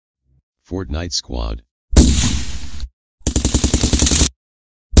Fortnite squad.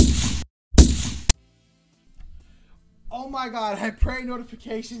 Oh my god, I pray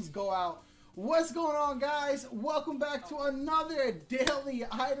notifications go out. What's going on, guys? Welcome back to another daily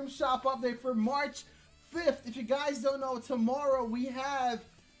item shop update for March 5th. If you guys don't know, tomorrow we have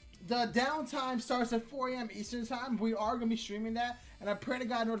the downtime starts at 4 a.m. Eastern time. We are going to be streaming that, and I pray to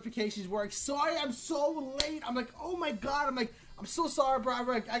God notifications work. Sorry I'm so late. I'm like, oh my god. I'm so sorry, bro.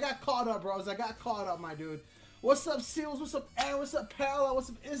 I got caught up, bros. I got caught up, my dude. What's up, Seals? What's up, Aaron? What's up, Paolo?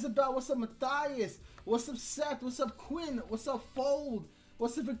 What's up, Isabel? What's up, Matthias? What's up, Seth? What's up, Quinn? What's up, Fold?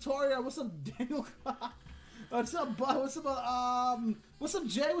 What's up, Victoria? What's up, Daniel? What's up, Bud? What's up,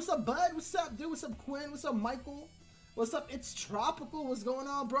 Jay? What's up, Bud? What's up, dude? What's up, Quinn? What's up, Michael? What's up? It's Tropical. What's going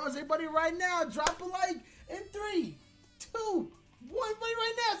on, bros? Everybody right now, drop a like in 3, 2, 1. Everybody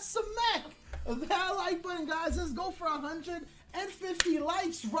right now, smack that like button, guys. Let's go for 150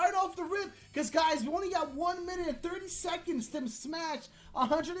 likes right off the rip. Because, guys, we only got 1 minute and 30 seconds to smash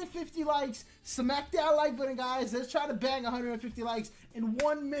 150 likes. Smack that like button, guys. Let's try to bang 150 likes in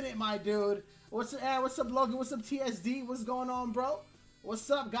 1 minute, my dude. What's up, Aaron? What's up, Logan? What's up, TSD? What's going on, bro?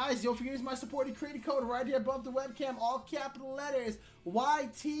 What's up, guys? Don't forget to use my supported creator code right here above the webcam. All capital letters.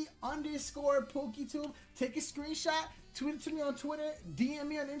 YT_PookieTUBE. Take a screenshot. Tweet it to me on Twitter. DM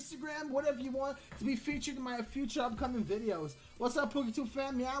me on Instagram. Whatever you want to be featured in my future upcoming videos. What's up, PookieTUBE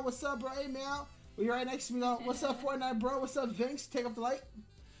fam? Meow. What's up, bro? Hey, Meow. Well, you're right next to me, though. What's up, Fortnite, bro? What's up, Vince? Take off the light.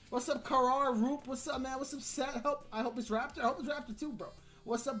 What's up, Karar Roop? What's up, man? What's up, Seth? I hope it's Raptor. I hope it's Raptor, too, bro.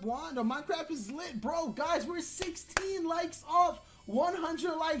 What's up, Wanda? Minecraft is lit, bro. Guys, we're 16 likes off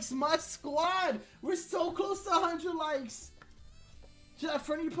 100 likes. My squad. We're so close to 100 likes. Jeff,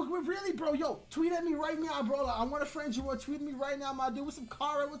 friend of Pokemon, really, bro? Yo, tweet at me right now, bro. I want to friend you. Tweet me right now, my dude. What's up,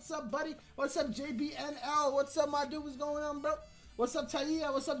 Kara? What's up, buddy? What's up, JBNL? What's up, my dude? What's going on, bro? What's up,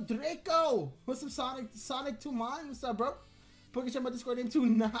 Taia? What's up, Draco? What's up, Sonic 2 Mine? What's up, bro? Pokemon, my Discord name too.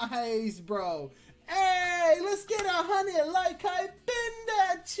 Nice, bro. Hey, let's get 100 like hype in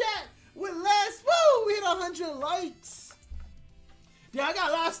that chat with last. Woo, we hit 100 likes. Yeah, I got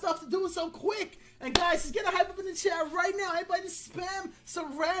a lot of stuff to do so quick. And guys, let's get a hype up in the chat right now. Everybody just spam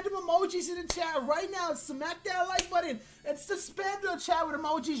some random emojis in the chat right now. Smack that like button. It's the spam the chat with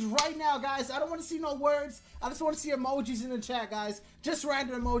emojis right now, guys. I don't want to see no words. I just want to see emojis in the chat, guys. Just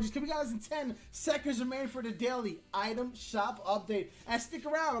random emojis. Because we got less than 10 seconds remaining for the daily item shop update. And stick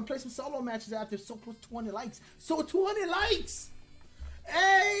around and play some solo matches after. So close to 20 likes. So 20 likes.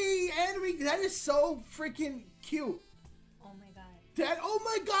 Hey, and that is so freaking cute. Oh my god. Oh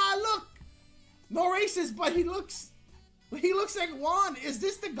my god, look. No racist, but he looks like Juan. Is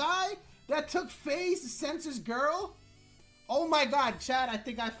this the guy that took FaZe Censor's girl? Oh my god, Chad, I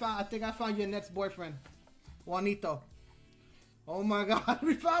think I found your next boyfriend. Juanito. Oh my god,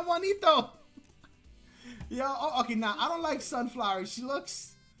 we found Juanito. Yo, oh, okay, now I don't like Sunflower. She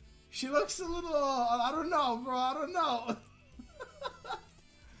looks a little I don't know, bro. I don't know.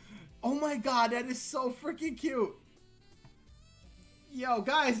 Oh my god, that is so freaking cute. Yo,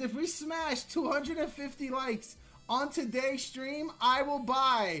 guys, if we smash 250 likes on today's stream, I will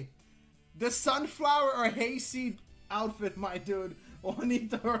buy the Sunflower or Hayseed outfit, my dude.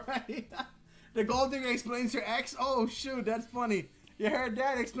 Juanito, right? The gold digger explains her ex. Oh, shoot, that's funny. You heard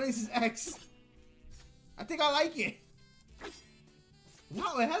that? Explains his ex. I think I like it.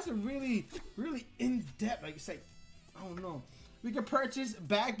 Wow, it has a really in-depth, like, it's like, I don't know. We can purchase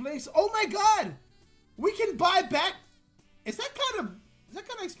back blinks. Oh my god! We can buy back. Is that kind of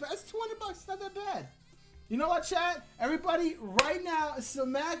expensive? It's 200 bucks. It's not that bad. You know what, chat? Everybody, right now,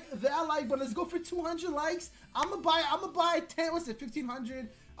 smack that like button. Let's go for 200 likes. I'm gonna buy 10. What's it? 1,500.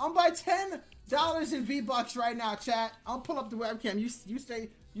 I'm gonna buy $10 in V-Bucks right now, chat. I'll pull up the webcam. You say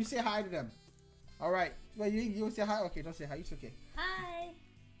hi to them. All right. Wait, you say hi? Okay, don't say hi. You say okay. Hi.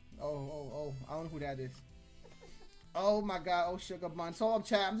 Oh. I don't know who that is. Oh my god. Oh, sugar bun. So I'm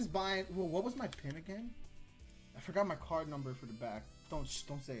chat. I'm just buying. Well, what was my pin again? I forgot my card number for the back. Don't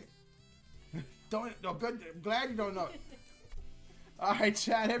say it. No, good. I'm glad you don't know it. All right,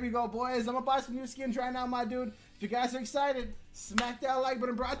 chat. Here we go, boys. I'm gonna buy some new skins right now, my dude. If you guys are excited, smack that like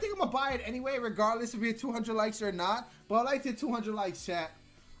button, bro. I think I'm gonna buy it anyway, regardless if we hit 200 likes or not. But I like to hit 200 likes, chat.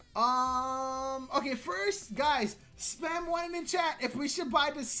 Okay, first, guys, spam one in the chat if we should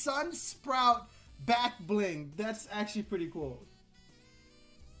buy the Sun Sprout back bling. That's actually pretty cool.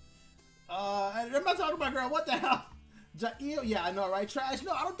 And I'm not talking about girl. What the hell? Yeah, I know, right? Trash.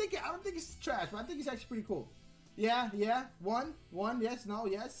 No, I don't think it's trash, but I think it's actually pretty cool. Yeah. One. Yes. No.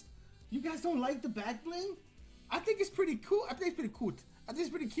 Yes. You guys don't like the back bling? I think it's pretty cool. I think it's pretty cool. I think it's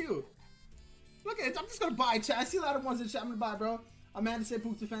pretty cute. Look at it. I'm just gonna buy it, chat. I see a lot of ones in chat. I'm gonna buy it, bro. Amanda said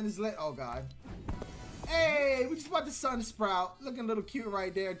PookieTUBE fan is lit. Oh god. Hey, we just bought the sun sprout. Looking a little cute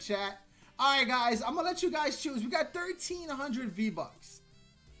right there, chat. Alright guys, I'm gonna let you guys choose. We got 1,300 V-Bucks.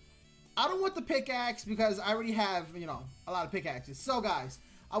 I don't want the pickaxe because I already have, you know, a lot of pickaxes. So guys,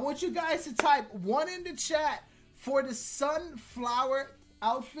 I want you guys to type 1 in the chat for the sunflower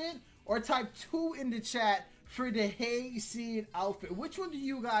outfit, or type 2 in the chat for the hayseed outfit. Which one do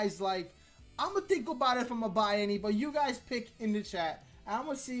you guys like? I'm gonna think about it if I'm gonna buy any, but you guys pick in the chat. And I'm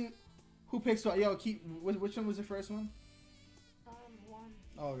gonna see who picks what. Yo, keep. Which one was the first one? 1.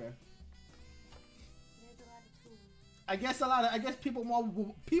 Oh, okay. There's a lot of 2s. I guess people want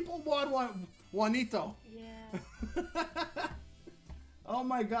Juanito. Yeah. Oh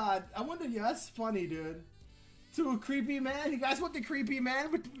my god. I wonder. Yeah, that's funny, dude. To a creepy man. You guys want the creepy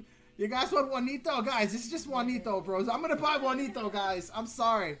man? You guys want Juanito, guys? This is just Juanito, bros. I'm gonna buy Juanito, guys. I'm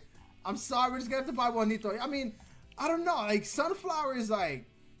sorry. We're just gonna have to buy Juanito. I mean, I don't know. Like, Sunflower is like,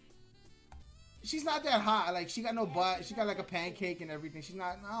 she's not that hot. Like, she got no butt. She got like a pancake and everything. She's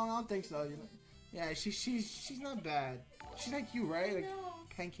not. I don't think so. You know? Yeah, she's not bad. She's like you, right? Like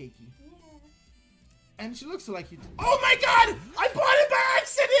pancakey. Yeah. And she looks like you. Oh my god! I bought it by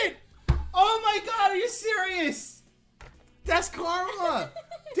accident! Oh my god, are you serious? That's karma!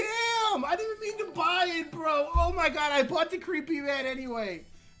 Damn! I didn't mean to buy it, bro. Oh my god, I bought the creepy man anyway.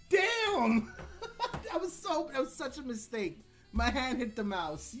 Damn! that was such a mistake. My hand hit the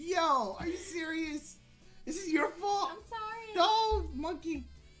mouse. Yo, are you serious? Is this your fault? I'm sorry. No, monkey.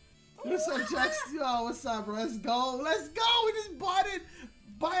 What's up, Jax? Yo, what's up, bro? Let's go. Let's go. We just bought it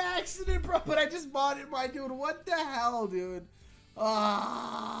by accident, bro. But I just bought it, my dude. What the hell, dude? Yo,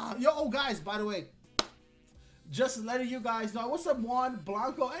 oh, guys, by the way, just letting you guys know. What's up, Juan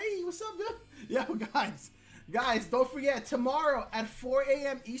Blanco? Hey, what's up, dude? Yo, guys, don't forget, tomorrow at 4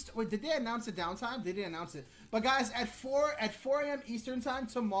 a.m. Eastern. Wait, did they announce the downtime? They didn't announce it. But guys, at 4 a.m. Eastern time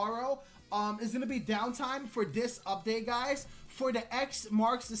tomorrow, is gonna be downtime for this update, guys. For the X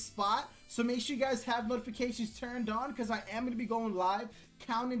marks the spot. So make sure you guys have notifications turned on, because I am gonna be going live,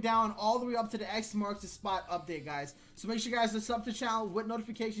 counting down all the way up to the X marks the spot update, guys. So make sure you guys are sub to the channel with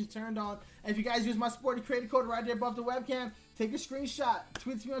notifications turned on. And if you guys use my sporty creator code right there above the webcam, take a screenshot,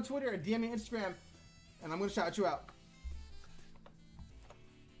 tweet to me on Twitter, or DM me on Instagram, and I'm gonna shout you out.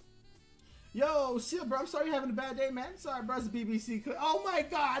 Yo, Seal, bro, I'm sorry you're having a bad day, man. Sorry, bro, it's BBC. Oh my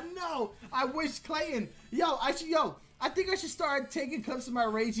god, no! I wish Clayton. Yo, I think I should start taking clips of my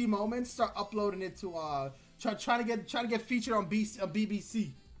ragey moments, start uploading it to trying to get featured on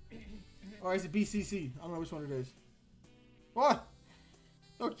BBC. Or is it BCC? I don't know which one it is. What?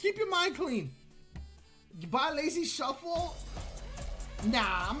 Oh, keep your mind clean. You buy Lazy Shuffle?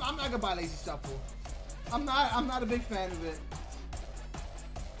 Nah, I'm not gonna buy Lazy Shuffle. I'm not a big fan of it.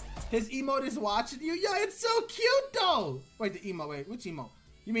 His emote is watching you. Yo, it's so cute though. Wait, the emote. Wait, which emote?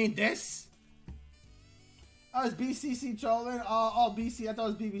 You mean this? Oh, it's BCC trolling. Oh, BC. I thought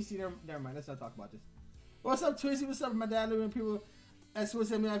it was BBC. Never mind. Let's not talk about this. What's up, Twizzy? What's up, my dad? Living people. That's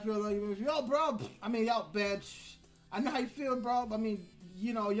what's in me. I feel like, yo, bro. I mean, yo, bitch. I know how you feel, bro. I mean,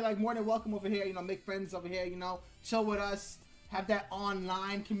 you know, you're like more than welcome over here. You know, make friends over here. You know, chill with us. Have that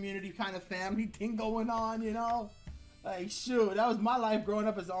online community kind of family thing going on. You know, like shoot, that was my life growing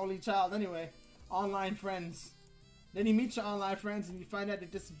up as the only child. Anyway, online friends. Then you meet your online friends and you find out they're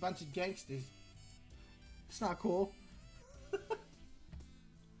just a bunch of gangsters. It's not cool.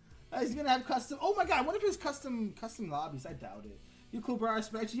 He's gonna have custom. Oh my god! What if it's custom lobbies? I doubt it. You cool, bro? I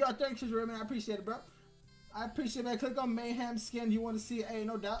respect you. Yo, thanks, man. I appreciate it, bro. I appreciate it, man. Click on Mayhem Skin. You want to see it? Hey,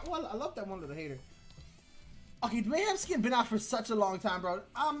 no doubt. Well, I love that one little hater. Okay, Mayhem Skin been out for such a long time, bro.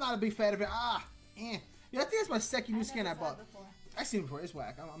 I'm not a big fan of it. Yeah, I think it's my second new skin I bought. I've seen it before. It's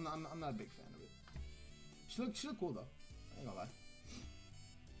whack. I'm not a big fan of it. She look cool though. I ain't gonna lie.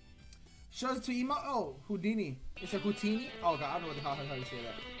 Shows it to emo. Oh, Houdini. It's a Houdini. Oh god, I don't know how you say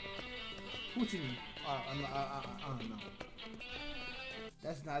that. Houdini. I don't know.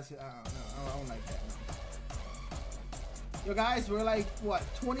 That's nice. I don't like that. No. Yo guys, we're like what?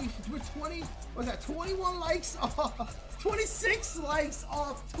 20. We're 20. What's that? 21 likes off. 26 likes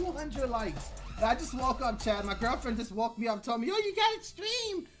off 200 likes. I just woke up, Chad. My girlfriend just woke me up, told me, yo, you gotta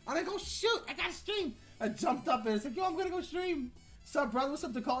stream. I'm like, oh shoot, I gotta stream. I jumped up and said, yo, I'm gonna go stream. What's up, brother? What's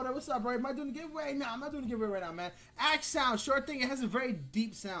up, Dakota? What's up, bro? Am I doing a giveaway? No, I'm not doing a giveaway right now, man. Axe sound, short thing. It has a very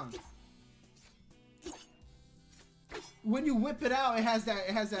deep sound. When you whip it out, it has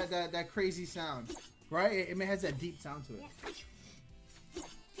that crazy sound, right? It has that deep sound to it.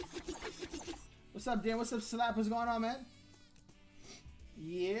 What's up, Dan? What's up, Slap? What's going on, man?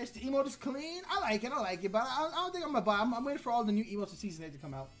 Yes, the emote is clean. I like it, but I don't think I'm gonna buy. I'm waiting for all the new emotes of Season 8 to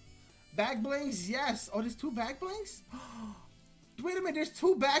come out. Back blings, yes. Oh, there's 2 back blings? Wait a minute, there's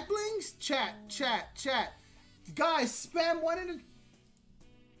 2 back blings? Chat. Guys, spam 1 in the...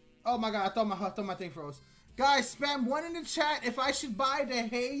 Oh my god, I thought my thing froze. Guys, spam 1 in the chat if I should buy the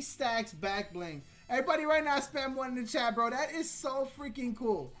Haystacks back bling. Everybody right now, spam 1 in the chat, bro. That is so freaking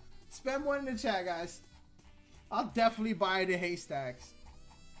cool. Spam 1 in the chat, guys. I'll definitely buy the Haystacks.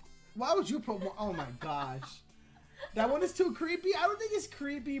 Why would you put more? Oh my gosh. That one is too creepy? I don't think it's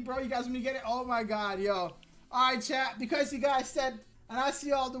creepy, bro. You guys, when you get it, oh my god, yo. Alright, chat, because you guys said, and I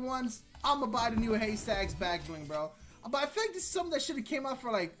see all the ones, I'm gonna buy the new Haystacks back bling, bro. But I feel like this is something that should have came out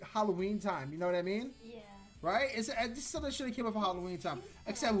for like Halloween time, you know what I mean? Yeah. Right? This is something that should have came out for Halloween time.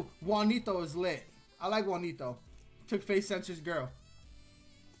 Except Juanito is lit. I like Juanito. Took face sensor's girl.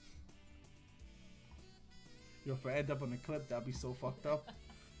 Yo, if I end up on the clip, that'd be so fucked up.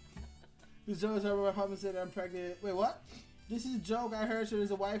 This joke is over. My husband said I'm pregnant. Wait, what? This is a joke. I heard so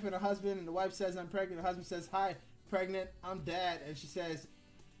there's a wife and a husband, and the wife says I'm pregnant. The husband says, hi, pregnant, I'm dad. And she says,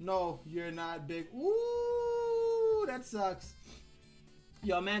 no, you're not big. Ooh, that sucks.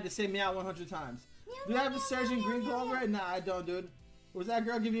 Yo, man, to say meow 100 times. Do you have a surgeon green clover? Nah, I don't, dude. Was that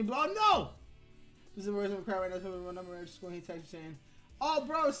girl giving you a blow? No! This is the words of a crowd right now. My number is just when he texts saying, oh,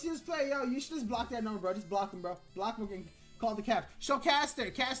 bro, see this play. Yo, you should just block that number, bro. Just block him, bro. Block him and call the cap. Show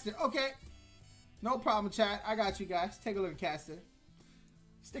Caster. Okay. No problem, chat. I got you guys. Take a look at Caster.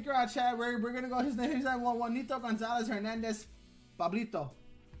 Stick around, chat. We're going to go. His name is Juanito Gonzalez Hernandez Pablito.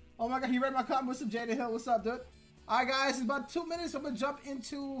 Oh, my God. He read my comment. What's up, Jada Hill? What's up, dude? All right, guys. In about 2 minutes, I'm going to jump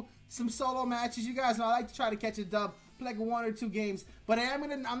into some solo matches. You guys know I like to try to catch a dub. Play like 1 or 2 games. But I'm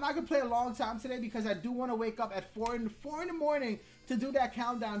not going to play a long time today because I do want to wake up at 4 in the morning to do that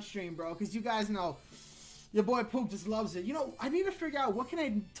countdown stream, bro. Because you guys know your boy Pook just loves it. You know, I need to figure out what can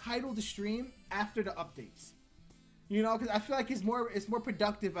I title the stream after the updates. You know, because I feel like it's more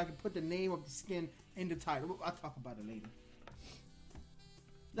productive if I can put the name of the skin in the title. I'll talk about it later.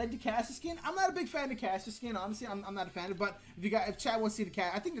 Like the caster skin, I'm not a big fan of the caster skin. Honestly, I'm not a fan of it. But if Chad wants to see the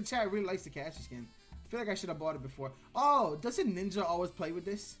cat, I think the chat really likes the caster skin. I feel like I should have bought it before. Oh, doesn't Ninja always play with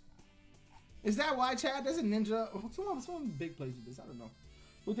this? Is that why, Chad? Doesn't Ninja? Someone big plays with this. I don't know.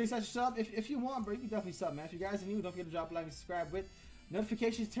 Who thinks I should sub? If you want, bro, you can definitely sub, man. If you guys are new, don't forget to drop a like and subscribe with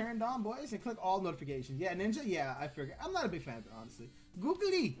notifications turned on, boys, and click all notifications. Yeah, Ninja. Yeah, I figured. I'm not a big fan of it, honestly.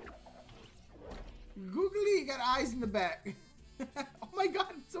 Googly got eyes in the back. Oh my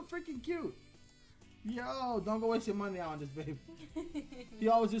god, it's so freaking cute. Yo, don't go waste your money on this, babe. He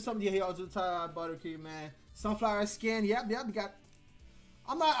always do something. Yeah, he always do buttercream, man. Sunflower skin. Yep. We got.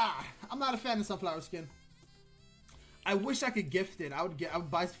 I'm not a fan of sunflower skin. I wish I could gift it. I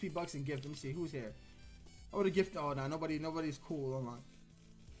would buy a few bucks and gift. Let me see who's here. I would have gifted. Oh no, nobody's cool online.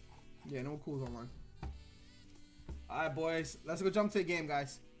 Yeah, no one cool's online. All right, boys, let's go jump to the game,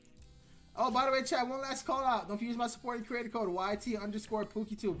 guys. Oh, by the way, chat, one last call out. Don't forget to use my supporting creator code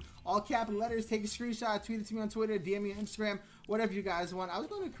YT_PookieTUBE. All capital letters. Take a screenshot, tweet it to me on Twitter, DM me on Instagram, whatever you guys want. I was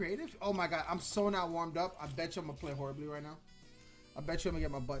going to creative. Oh my god, I'm so not warmed up. I bet you I'm gonna play horribly right now. I bet you I'm gonna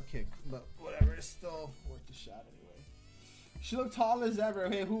get my butt kicked, but whatever. It's still worth the shot anyway. She looked tall as ever.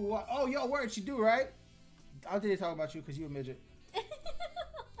 Hey, who? What? Oh, yo, word, she do, right? I don't think they talking about you because you a midget.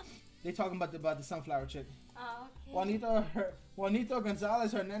 They talking about the sunflower chick. Oh, okay. Juanito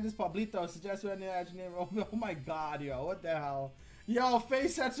Gonzalez Hernandez Pablito suggests your name. Oh my god, yo, what the hell? Yo,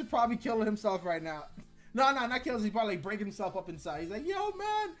 Face Set should probably kill himself right now. No, not kill him. He's probably like breaking himself up inside. He's like, yo,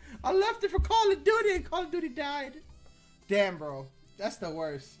 man, I left it for Call of Duty and Call of Duty died. Damn, bro, that's the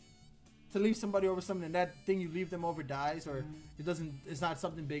worst. To leave somebody over something and that thing you leave them over dies or it's not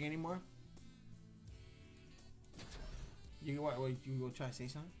something big anymore. You go try to say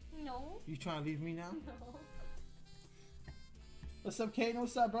something? No. You trying to leave me now? No. What's up, Kane?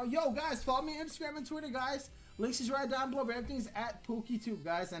 What's up, bro? Yo, guys, follow me on Instagram and Twitter, guys. Links is right down below, but everything's at PookieTUBE,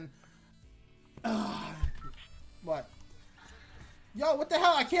 guys. And what? Yo, what the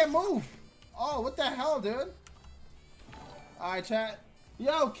hell? I can't move. Oh, what the hell, dude? All right, chat.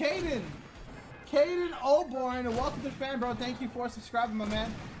 Yo, Caden Oborn, and welcome to the fan, bro. Thank you for subscribing, my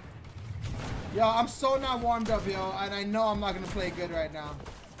man. Yo, I'm so not warmed up, yo, and I know I'm not gonna play good right now.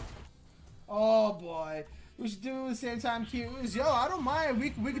 Oh boy, we should do the same time queues. Yo, I don't mind.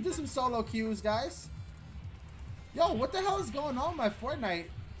 We could do some solo queues, guys. Yo, what the hell is going on with my Fortnite?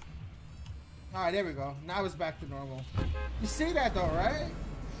 All right, there we go. Now it's back to normal. You see that though, right?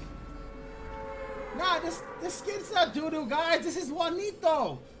 Nah, this skin's not doo-doo, guys. This is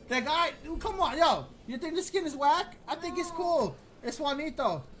Juanito. That guy, come on, yo. You think this skin is whack? I think it's cool. It's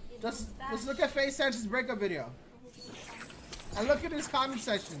Juanito. Just look at Face Sanchez's breakup video. And look at his comment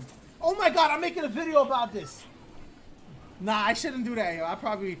section. Oh my god, I'm making a video about this. Nah, I shouldn't do that, yo. I'll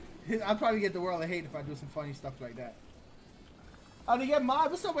probably get the world of hate if I do some funny stuff like that. How do you get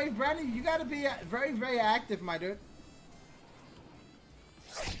mod? What's up, wait, Brandon? You gotta be very, very active, my dude.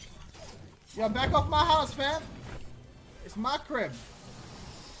 Yo, back off my house, fam. It's my crib.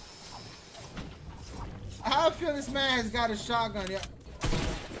 I have a feeling this man has got a shotgun, yeah.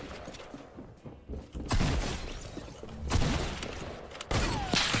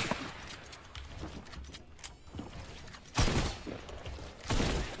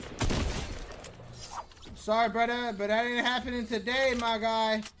 Sorry, brother, but that ain't happening today, my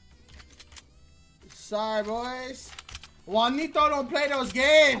guy. Sorry, boys. Juanito don't play those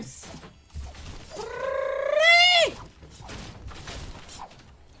games.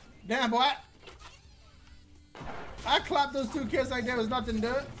 Damn, boy. I clapped those two kids like there was nothing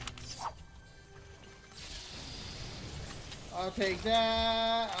to it. I'll take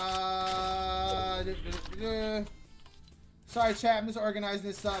that. Sorry, chat. I'm just organizing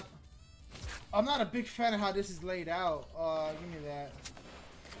this up. I'm not a big fan of how this is laid out. Give me that.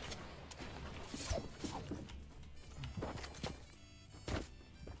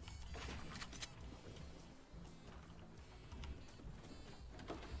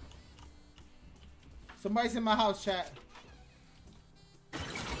 Somebody's in my house, chat.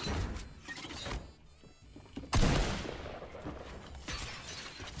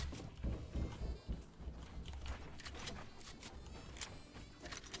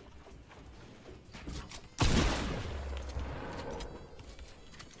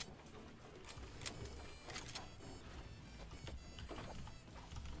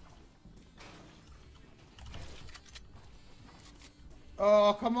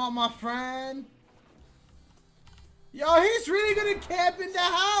 Oh, come on, my friend. Yo, he's really gonna camp in the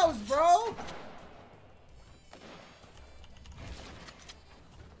house, bro.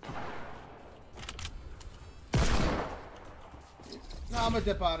 No, I'm gonna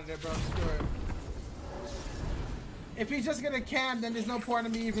dip out of there, bro. Screw it. If he's just gonna camp, then there's no point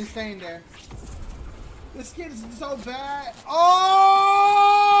in me even staying there. This kid is so bad.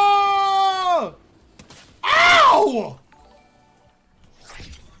 Oh! Ow!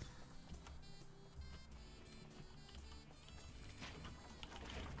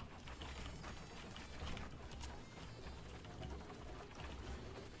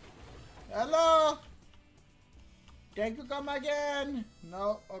 Hello? Can you come again?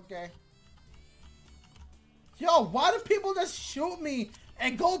 No? Okay. Yo, why do people just shoot me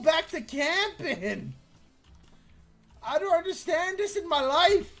and go back to camping? I don't understand this in my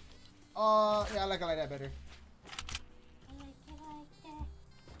life. Yeah, I like it like that better. I like it like that.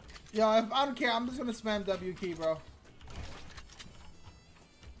 Yo, if I don't care, I'm just gonna spam W key, bro.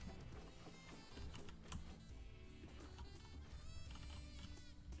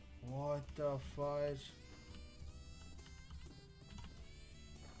 What the fudge?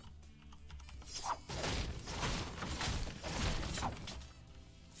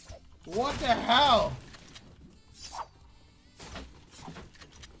 What the hell?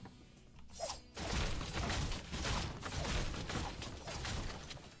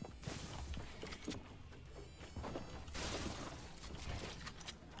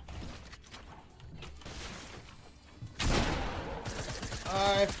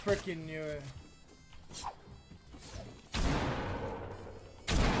 I freaking knew it.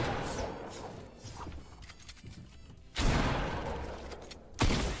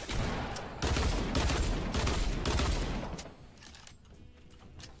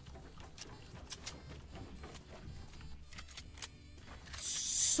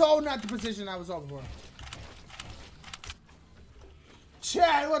 So not the position I was over for.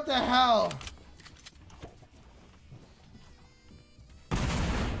 Chad, what the hell?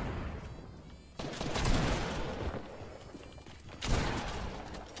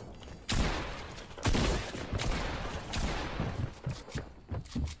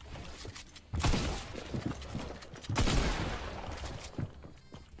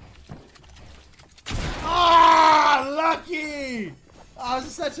 I was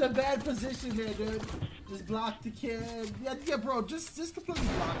in such a bad position here, dude. Just block the kid. Yeah, bro. Just completely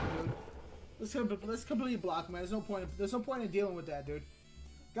block, dude. Let's completely block, man. There's no point in dealing with that, dude.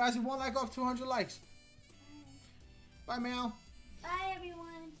 Guys, we won't like off 200 likes. Bye, Mal. Bye,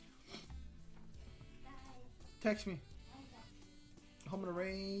 everyone. Bye. Text me. Okay. Home in the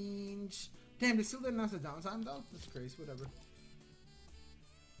range. Damn, they still didn't announce the downtime though. That's crazy. Whatever.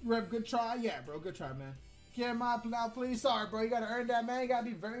 Rep, good try. Yeah, bro. Good try, man. Care my now, please. Sorry, bro. You gotta earn that, man. You gotta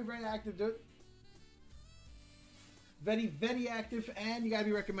be very, very active, dude. Very, very active, and you gotta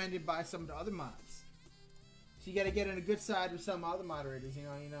be recommended by some of the other mods. So you gotta get on a good side with some other moderators. You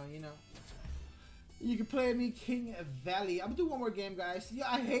know. You can play me King Valley. I'm gonna do one more game, guys.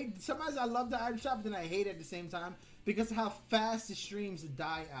 Yeah, sometimes I love the item shop, but then I hate it at the same time. because of how fast the streams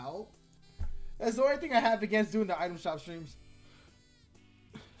die out. That's the only thing I have against doing the item shop streams.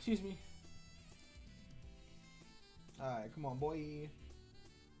 Excuse me. Alright, come on, boy.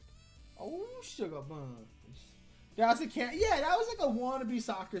 Oh, sugar buns. That was a yeah, that was like a wannabe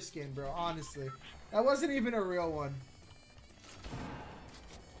soccer skin, bro, honestly. That wasn't even a real one.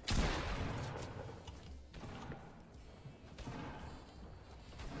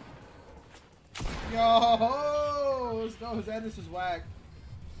 Yo, let's go. This is whack.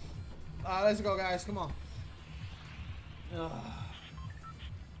 Let's go, guys. Come on.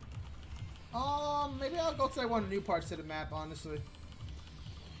 Maybe I'll go to like one of the new parts of the map, honestly.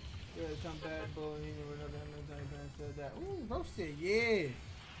 Yeah, come bad boy. Said that. Ooh, roasted. Yeah.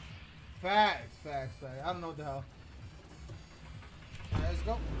 Facts. I don't know what the hell. Let's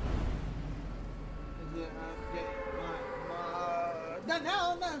go. Not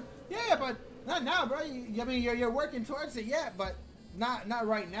now, no. Yeah, but not now, bro. I mean, you're working towards it, yeah, but not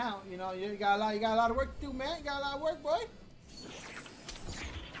right now. You know, you got a lot of work to do, man. You got a lot of work, boy.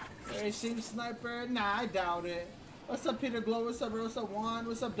 Racing sniper? Nah, I doubt it. What's up, Peter Glow? What's up, bro? What's up, Juan?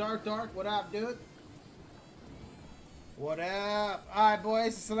 What's up, Dark? What up, dude? What up? All right,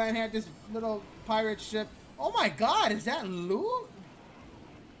 boys. So land had this little pirate ship. Oh my God, is that loot?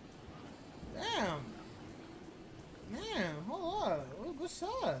 Damn. Man, hold up. What's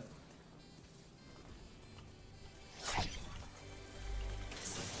up?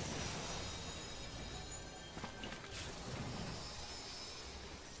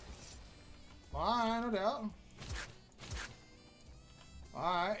 Alright, no doubt.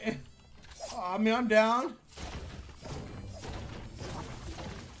 Alright. I mean, I'm down.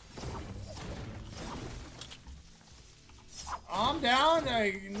 I'm down,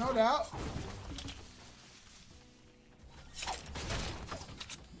 no doubt.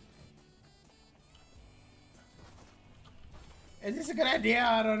 Is this a good idea?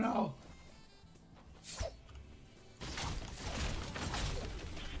 I don't know. Here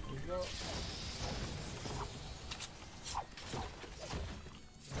we go.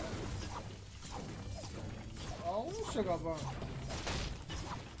 Oh, sugar bun.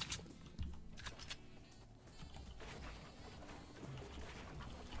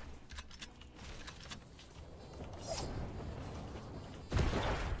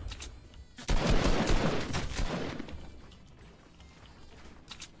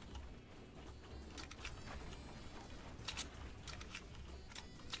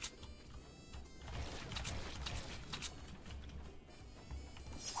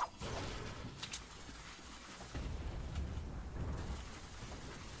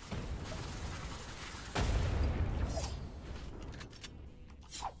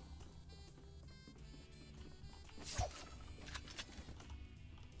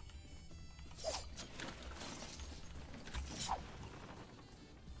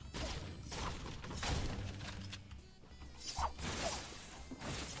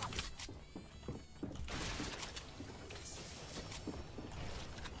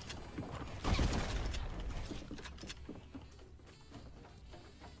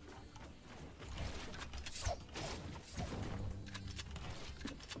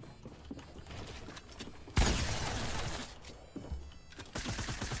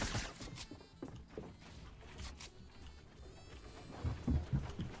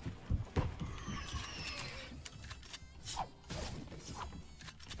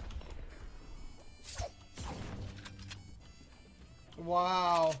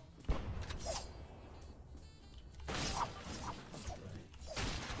 Wow.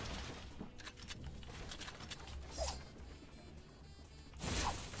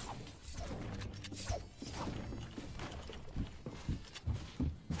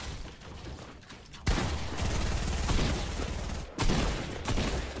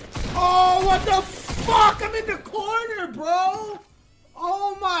 Oh, what the fuck? I'm in the corner, bro.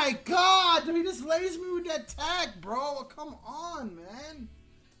 Oh my God, he just lays me with that tag, bro. Come on, man.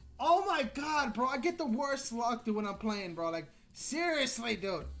 Oh my God, bro. I get the worst luck, dude, when I'm playing, bro. Like, seriously,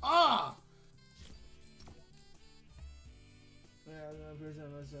 dude. Ah.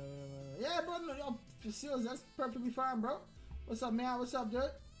 Yeah, bro. No, yo, Facilities, that's perfectly fine, bro. What's up, man? What's up, dude?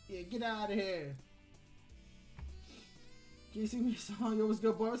 Yeah, get out of here. Can you see me song? Yo, what's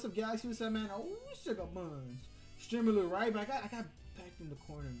good, boy? What's up, Galaxy? What's up, man? Oh, sugar buns. Streamer Lou, right? But I got backed in the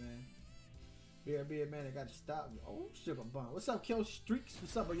corner, man. BRB, man, I got to stop me. Oh, sugar bun. What's up, Kill Streaks?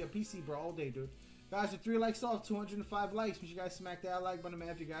 What's up, bro? Your PC, bro, all day, dude. Guys, with 3 likes off, 205 likes. Make sure you guys smack that like button, man,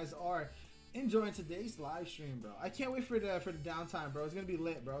 if you guys are enjoying today's live stream, bro. I can't wait for the downtime, bro. It's gonna be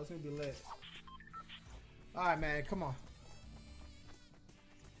lit, bro. It's gonna be lit. All right, man. Come on.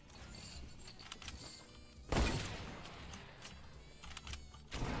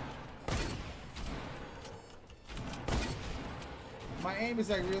 My aim is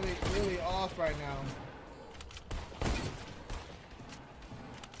like really off right now.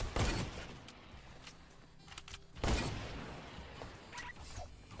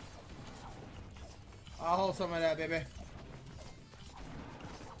 I'll hold some of that, baby.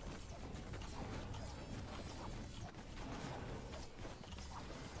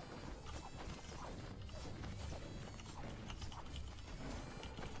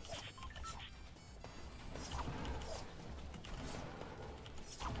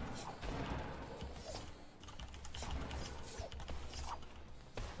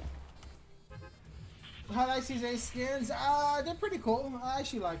 How do I see these skins? They're pretty cool. I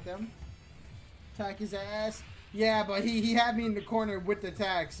actually like them. Attack his ass. Yeah, but he had me in the corner with the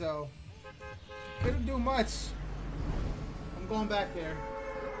attack, so couldn't do much. I'm going back there.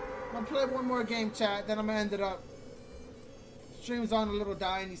 I'm gonna play one more game, chat, then I'm gonna end it up. Stream's on a little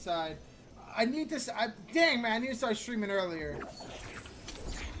dying side. I need this. Dang, man, I need to start streaming earlier.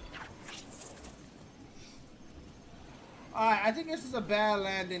 Alright, I think this is a bad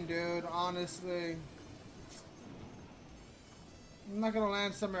landing, dude, honestly. I'm not gonna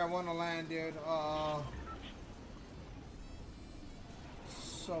land somewhere I want to land, dude.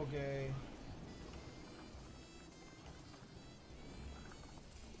 So gay.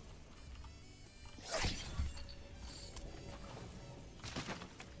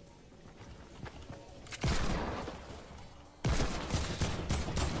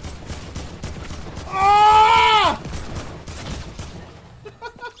 Ah!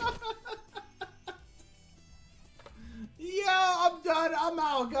 Yo, I'm done. I'm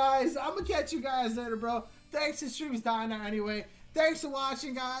out, guys. I'm gonna catch you guys later, bro. Thanks. The stream's dying now anyway. Thanks for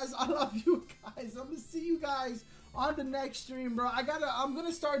watching, guys. I love you guys. I'm gonna see you guys on the next stream, bro. I'm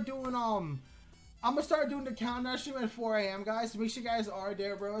gonna start doing I'm gonna start doing the countdown stream at 4 a.m. guys. So make sure you guys are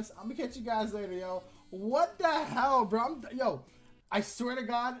there, bros. I'm gonna catch you guys later, yo. What the hell, bro? Yo, I swear to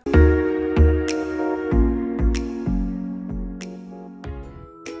God.